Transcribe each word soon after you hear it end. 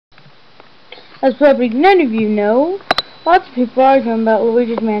as probably none of you know, lots of people are talking about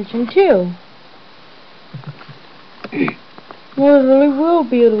Luigi's Mansion 2. Well, there really will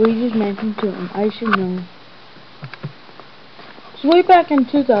be a Luigi's Mansion 2, and I should know. So way back in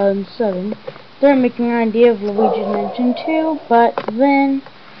 2007, they were making an idea of Luigi's Mansion 2, but then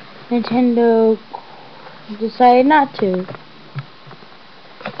Nintendo decided not to.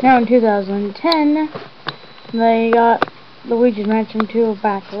 Now in 2010, they got Luigi's Mansion 2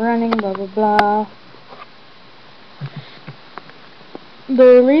 back running, blah blah blah. The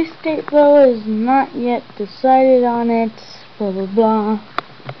release date though is not yet decided on it, blah blah blah.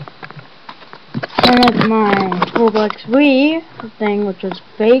 And with my Roblox Wii thing, which was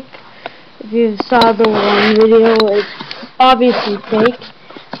fake. If you saw the one video, it's obviously fake.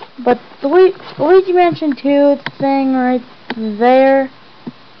 But the Luigi Mansion 2 thing right there,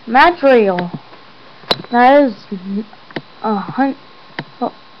 that's real. That is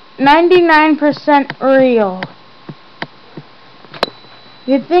 99% real.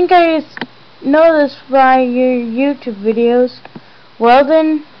 You'd think I know this by your YouTube videos. Well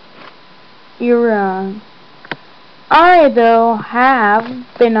then, you're wrong. I, though, have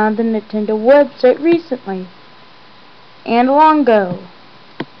been on the Nintendo website recently. And long ago.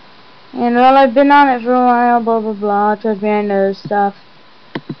 And well, I've been on it for a while, blah blah blah. Trust me, I know this stuff.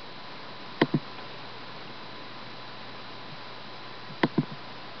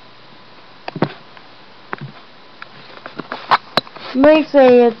 They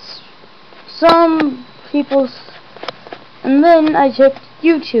say it's some people's, and then I checked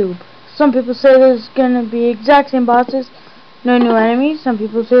YouTube. Some people say there's gonna be exact same bosses, no new enemies. Some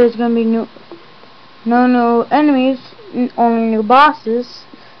people say there's gonna be no new enemies, only new bosses.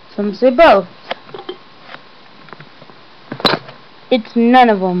 Some say both. It's none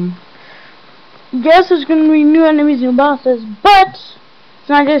of them. Yes, there's gonna be new enemies, new bosses, but it's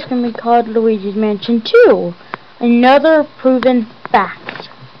not just gonna be called Luigi's Mansion 2. Another proven fact.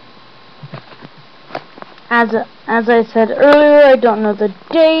 As I said earlier, I don't know the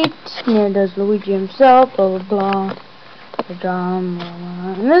date. Neither does Luigi himself. Blah blah blah. And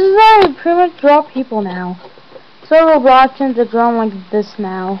this is how I pretty much draw people now. Several blockchains are drawn like this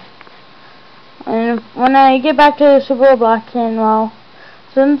now. And when I get back to the Super Blockchain, well,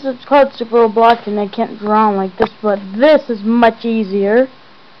 since it's called Super Blockchain, I can't draw them like this. But this is much easier.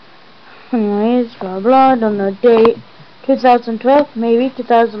 Anyways, blah blah. Don't know date. 2012, maybe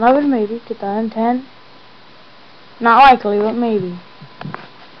 2011, maybe 2010. Not likely, but maybe.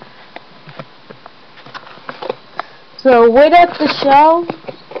 So wait at the shelf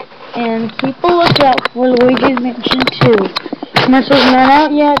and keep a lookout for Luigi's Mansion 2. Commercial's not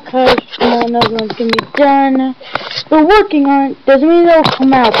out yet because another one's gonna be done. They're working on it. Doesn't mean they'll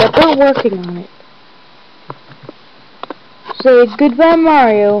come out, but they're working on it. So goodbye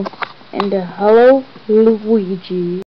Mario and hello Luigi.